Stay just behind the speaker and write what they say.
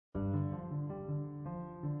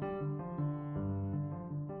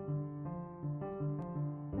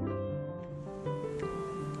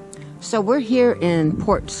So we're here in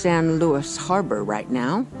Port San Luis Harbor right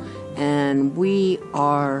now, and we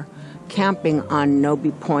are camping on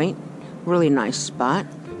Nobi Point. Really nice spot.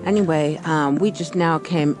 Anyway, we just now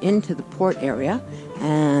came into the port area,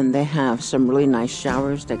 and they have some really nice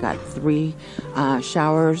showers. They got 3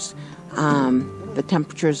 showers. The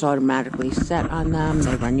temperature is automatically set on them.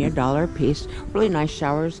 They run you $1 a piece. Really nice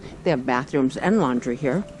showers. They have bathrooms and laundry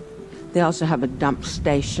here. They also have a dump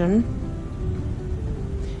station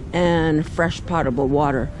and fresh potable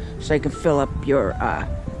water, so you can fill up your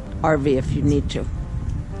RV if you need to.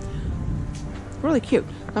 Really cute.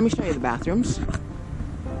 Let me show you the bathrooms.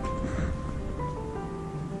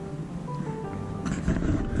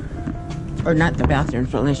 Or not the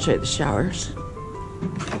bathrooms, but let me show you the showers.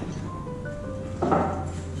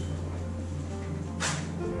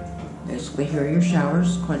 Basically, here are your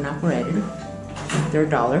showers, coin operated. They're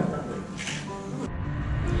 $1.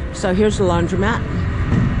 So here's the laundromat.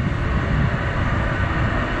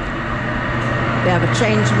 They have a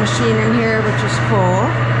change machine in here, which is cool.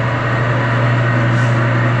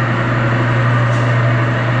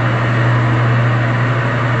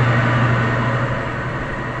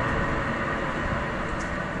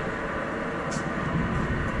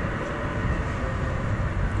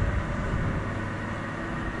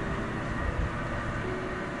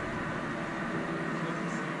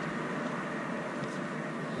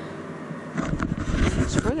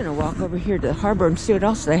 So we're going to walk over here to the harbor and see what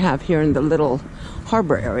else they have here in the little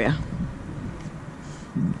harbor area.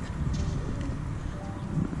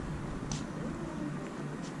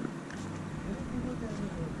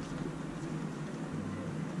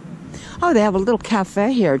 Oh, they have a little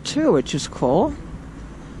cafe here too, which is cool.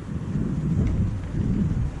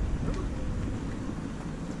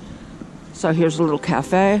 So here's a little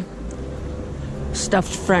cafe.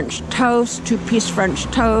 Stuffed French toast, 2-piece French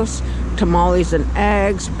toast, tamales and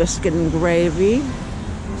eggs, biscuit and gravy.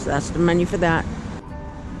 So that's the menu for that.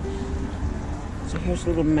 So here's a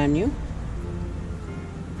little menu.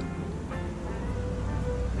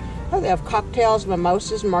 Oh, they have cocktails,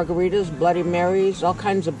 mimosas, margaritas, Bloody Marys, all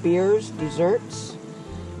kinds of beers, desserts.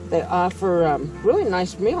 They offer really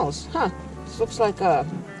nice meals. Huh, this looks like a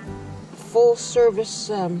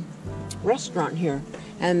full-service restaurant here.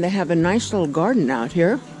 And they have a nice little garden out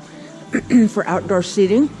here for outdoor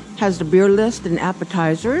seating. Has the beer list and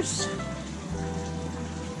appetizers.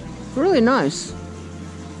 Really nice.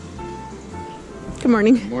 Good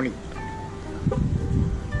morning. Good morning.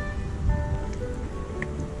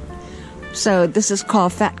 So this is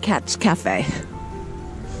called Fat Cat's Cafe.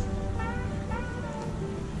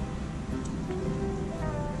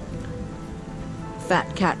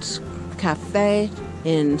 Fat Cat's Cafe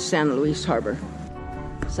in San Luis Harbor.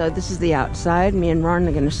 So this is the outside. Me and Ron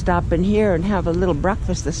are going to stop in here and have a little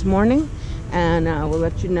breakfast this morning, and we'll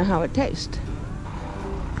let you know how it tastes.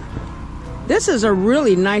 This is a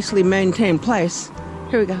really nicely maintained place.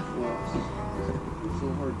 Here we go. It's so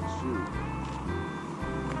hard to shoot.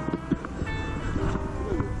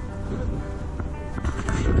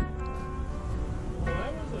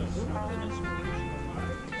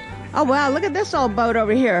 Oh wow, look at this old boat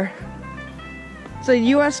over here. It's a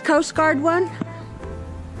U.S. Coast Guard one.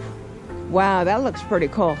 Wow, that looks pretty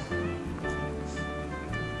cool.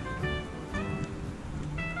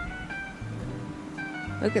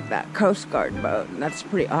 Look at that Coast Guard boat. That's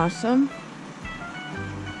pretty awesome.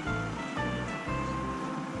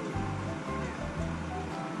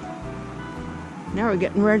 Now we're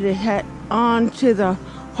getting ready to head on to the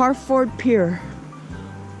Harford Pier.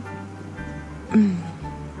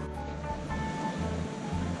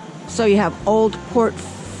 So you have Old Port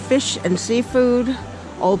Fish and Seafood,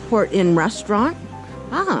 Old Port Inn Restaurant.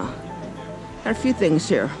 Ah, got a few things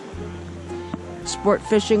here. Sport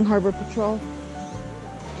Fishing, Harbor Patrol.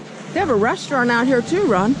 They have a restaurant out here too,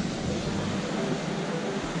 Ron.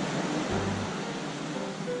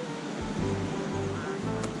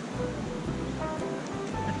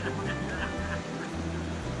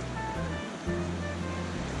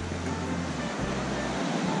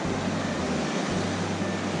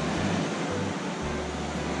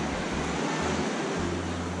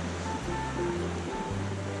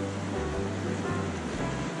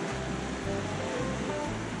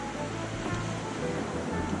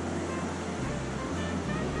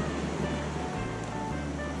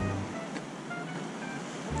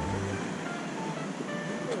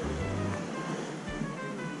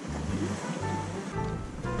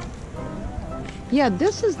 Yeah,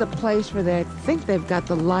 this is the place where I think they've got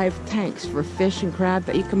the live tanks for fish and crab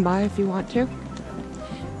that you can buy if you want to.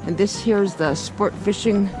 And this here's the sport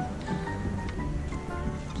fishing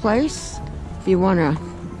place. If you want to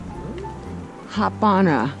hop on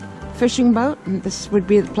a fishing boat, and this would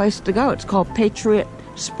be the place to go. It's called Patriot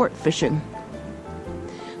Sport Fishing.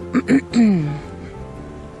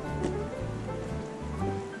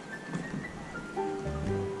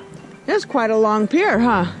 It's quite a long pier,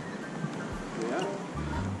 huh? Yeah.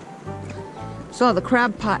 So the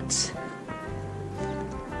crab pots.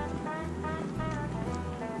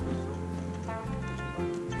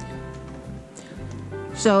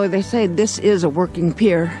 So they say this is a working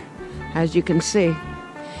pier, as you can see.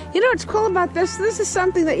 You know what's cool about this? This is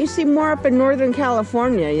something that you see more up in Northern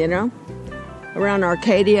California, you know? Around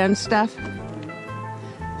Arcadia and stuff.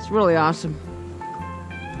 It's really awesome.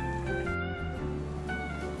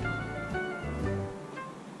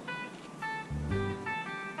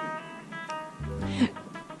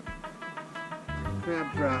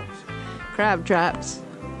 Crab traps. Crab traps.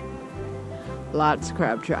 Lots of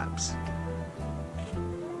crab traps.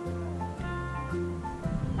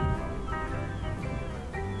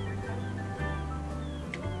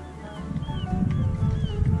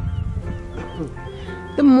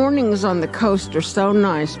 The mornings on the coast are so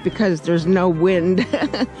nice because there's no wind.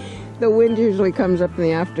 The wind usually comes up in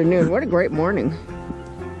the afternoon. What a great morning.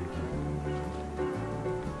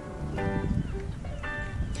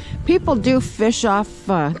 People do fish off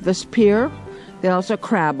this pier. They also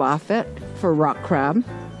crab off it for rock crab.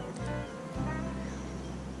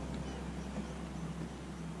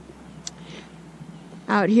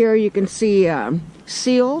 Out here you can see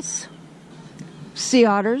seals, sea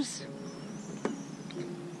otters.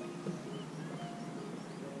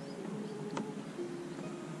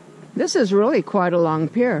 This is really quite a long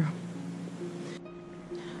pier.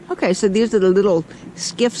 Okay, so these are the little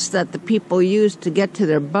skiffs that the people use to get to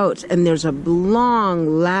their boats, and there's a long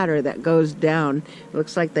ladder that goes down. It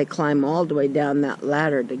looks like they climb all the way down that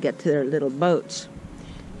ladder to get to their little boats.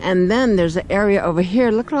 And then there's an area over here.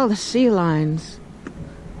 Look at all the sea lions.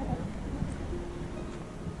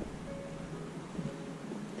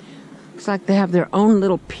 Looks like they have their own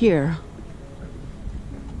little pier.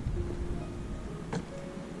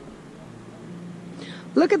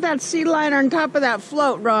 Look at that sea lion on top of that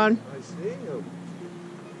float, Ron. I see him.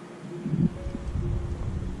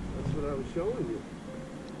 That's what I was showing you.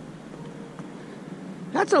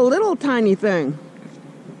 That's a little tiny thing.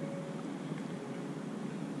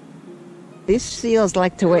 These seals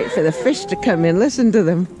like to wait for the fish to come in. Listen to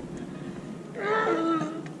them.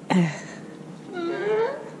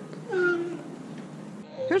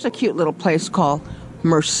 Here's a cute little place called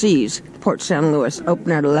Mercedes, Port San Luis.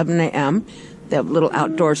 Open at 11 a.m. They have little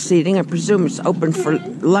outdoor seating. I presume it's open for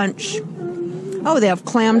lunch. Oh, they have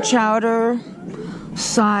clam chowder,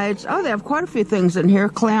 sides. Oh, they have quite a few things in here.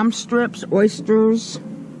 Clam strips, oysters.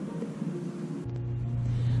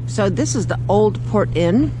 So this is the Old Port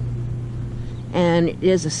Inn, and it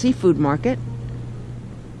is a seafood market.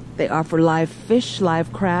 They offer live fish,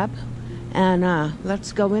 live crab, and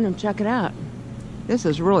let's go in and check it out. This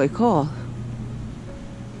is really cool.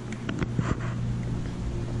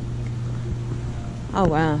 Oh,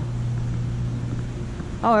 wow.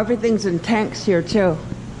 Oh, everything's in tanks here, too.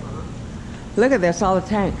 Look at this, all the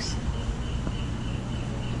tanks.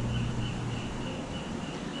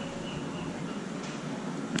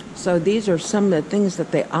 So these are some of the things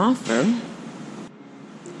that they offer.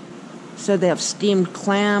 So they have steamed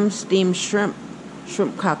clams, steamed shrimp,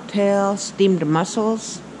 shrimp cocktail, steamed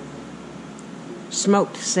mussels,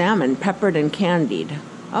 smoked salmon, peppered and candied.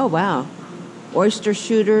 Oh, wow. Oyster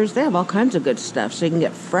shooters. They have all kinds of good stuff. So you can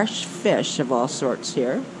get fresh fish of all sorts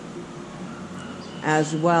here,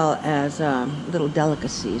 as well as little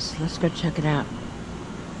delicacies. Let's go check it out.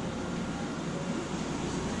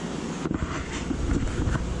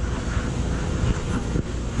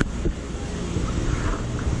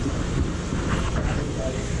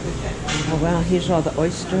 Oh, wow. Here's all the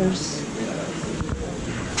oysters.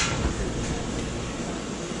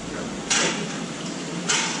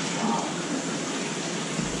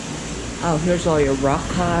 Oh, here's all your rock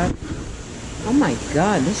cod. Oh my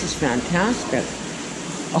God, this is fantastic.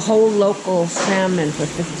 A whole local salmon for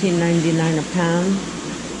 $15.99 a pound.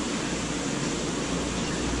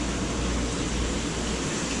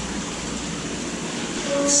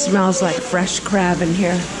 Smells like fresh crab in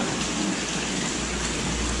here.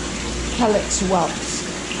 Helix whelks.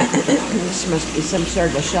 This must be some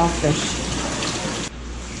sort of a shellfish.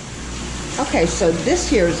 Okay, so this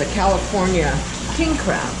here is a California king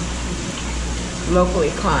crab. Locally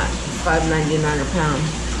caught, $5.99 a pound.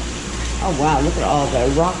 Oh wow, look at all the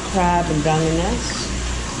rock crab and dungeness.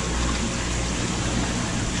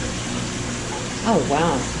 Oh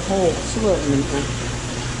wow, whole slew of them in here.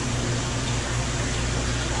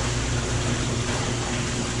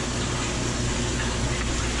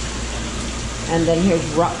 And then here's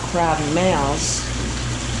rock crab males.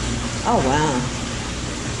 Oh, wow.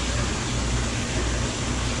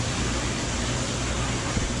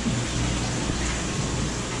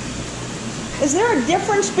 Is there a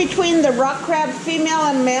difference between the rock crab female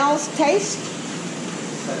and male's taste?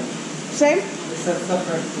 Same. It's a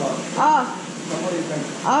separate floor. Oh.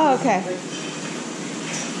 Oh, okay.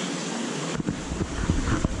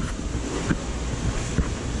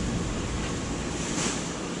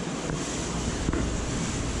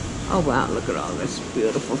 Oh wow, look at all this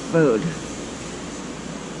beautiful food.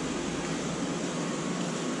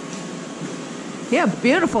 Yeah,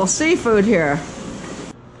 beautiful seafood here.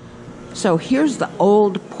 So here's the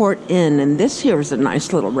Old Port Inn, and this here is a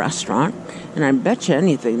nice little restaurant. And I bet you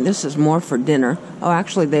anything, this is more for dinner. Oh,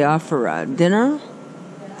 actually, they offer dinner,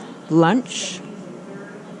 lunch,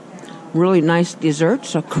 really nice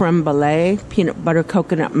desserts, a creme brulee, peanut butter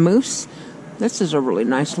coconut mousse. This is a really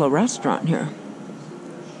nice little restaurant here.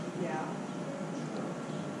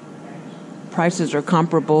 Prices are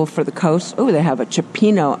comparable for the coast. Oh, they have a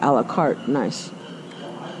cioppino a la carte. Nice.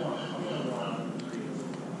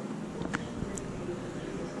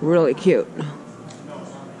 Really cute.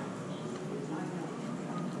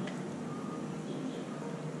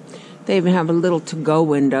 They even have a little to-go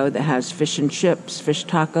window that has fish and chips, fish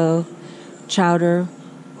taco, chowder,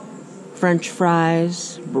 French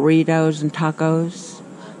fries, burritos and tacos,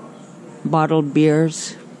 bottled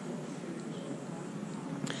beers.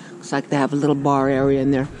 Looks like they have a little bar area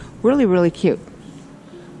in there. Really, really cute.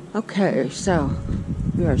 Okay, so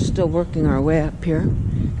we are still working our way up here,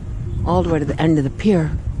 all the way to the end of the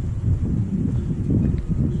pier.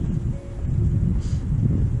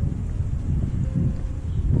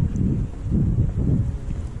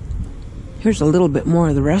 Here's a little bit more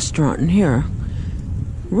of the restaurant in here.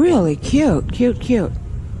 Really cute, cute, cute.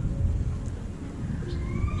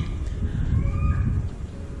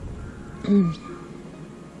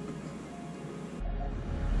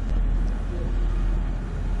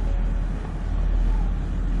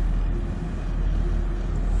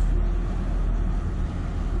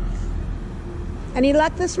 Any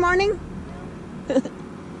luck this morning?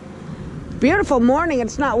 Beautiful morning.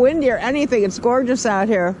 It's not windy or anything. It's gorgeous out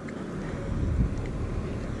here.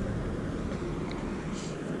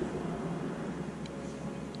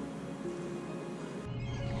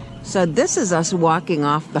 So this is us walking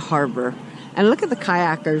off the harbor. And look at the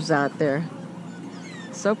kayakers out there.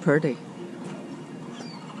 So pretty.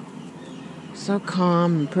 So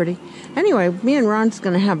calm and pretty. Anyway, me and Ron's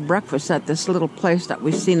going to have breakfast at this little place that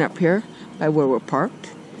we've seen up here by where we're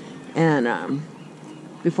parked. And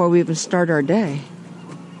before we even start our day.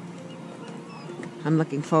 I'm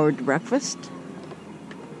looking forward to breakfast.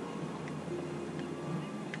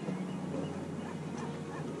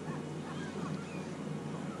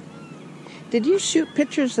 Did you shoot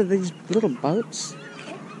pictures of these little boats?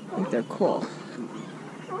 I think they're cool.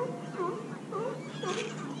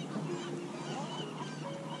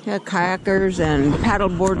 Yeah, kayakers and paddle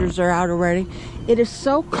boarders are out already. It is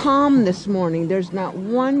so calm this morning. There's not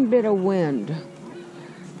one bit of wind.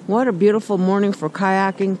 What a beautiful morning for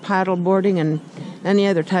kayaking, paddle boarding, and any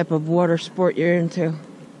other type of water sport you're into.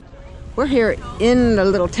 We're here in the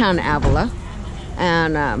little town Avila,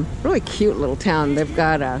 and really cute little town. They've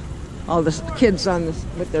got all the kids on this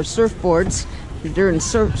with their surfboards. They're doing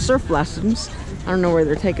surf lessons. I don't know where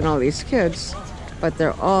they're taking all these kids, but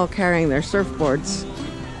they're all carrying their surfboards.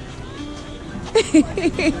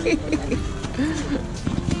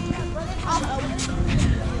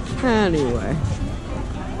 Anyway,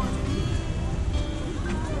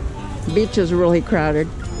 beach is really crowded.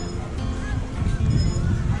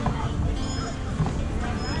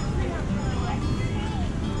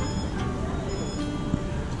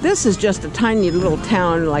 This is just a tiny little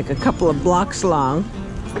town, like a couple of blocks long.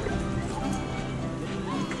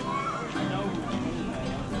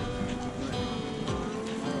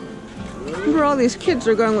 Where all these kids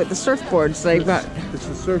are going with the surfboards they've got. It's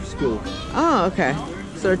a surf school. Oh, okay.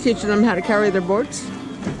 So they're teaching them how to carry their boards?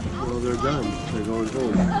 Well, they're done. They're going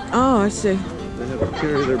home. Oh, I see. They have to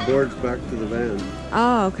carry their boards back to the van.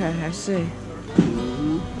 Oh, okay, I see.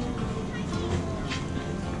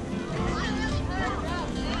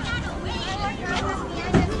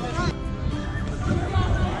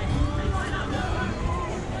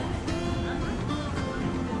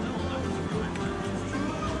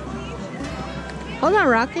 Hold on,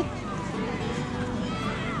 Rocky.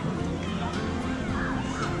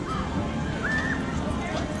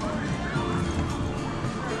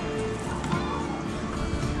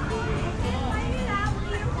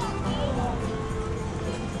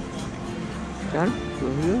 Got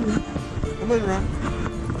him? Come on, Rock.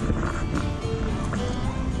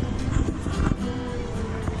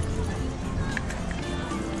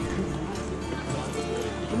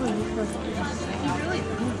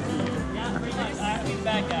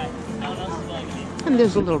 And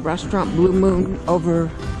there's a little restaurant, Blue Moon, over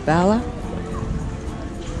Avila.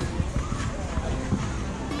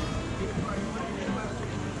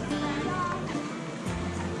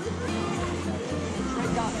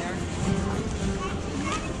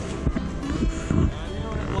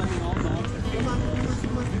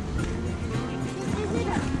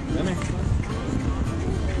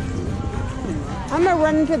 I'm gonna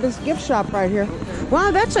run into this gift shop right here.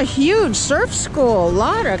 Wow, that's a huge surf school. A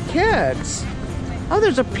lot of kids. Oh,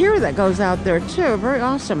 there's a pier that goes out there too. Very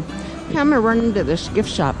awesome. Okay, I'm gonna run into this gift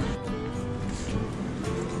shop.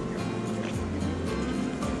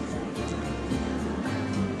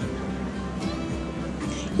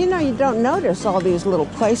 You know, you don't notice all these little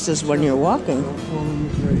places when you're walking.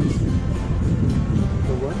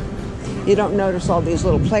 You don't notice all these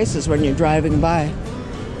little places when you're driving by.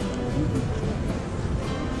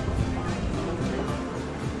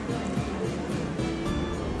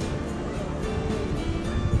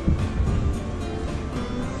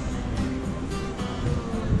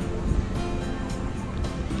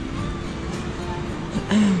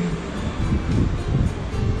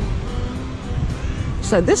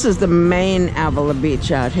 So this is the main Avila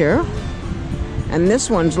beach out here. And this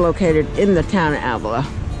one's located in the town of Avila.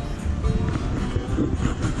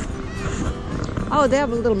 Oh, they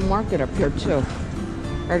have a little market up here too.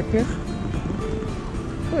 Right up here.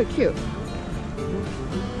 Really cute.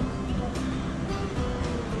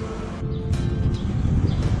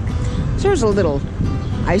 So there's a little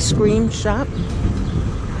ice cream shop.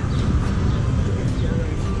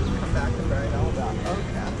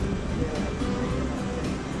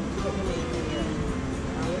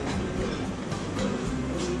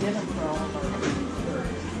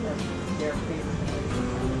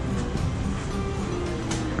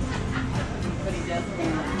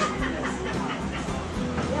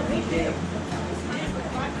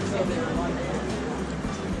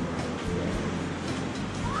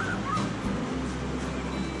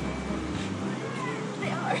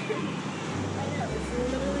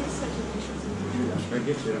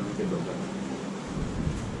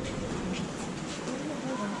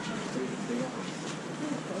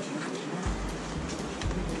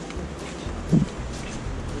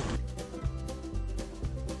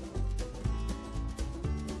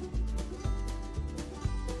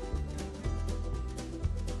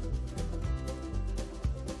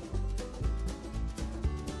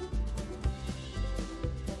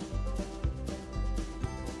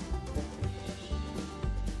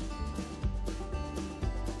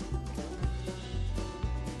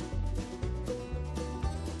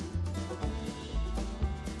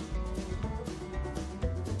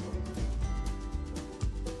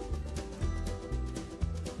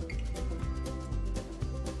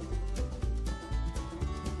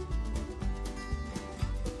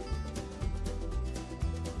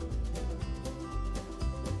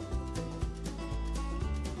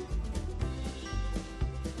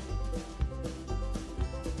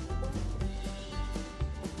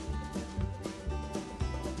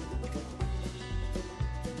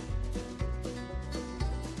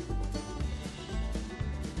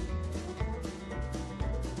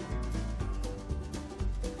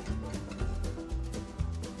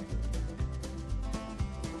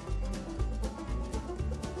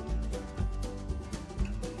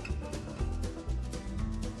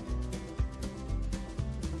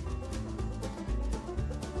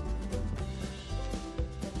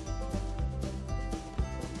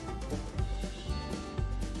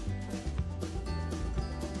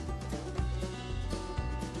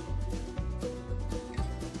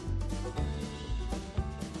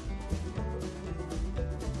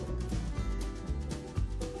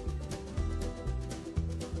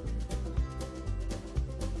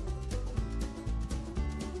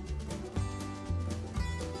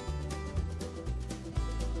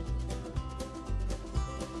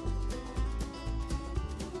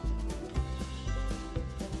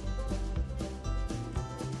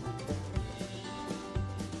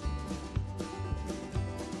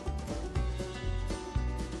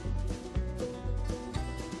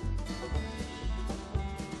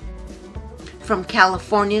 From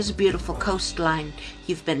California's beautiful coastline,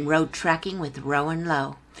 you've been road trekking with Row and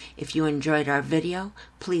Low. If you enjoyed our video,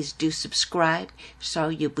 please do subscribe so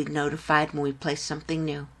you'll be notified when we place something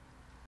new.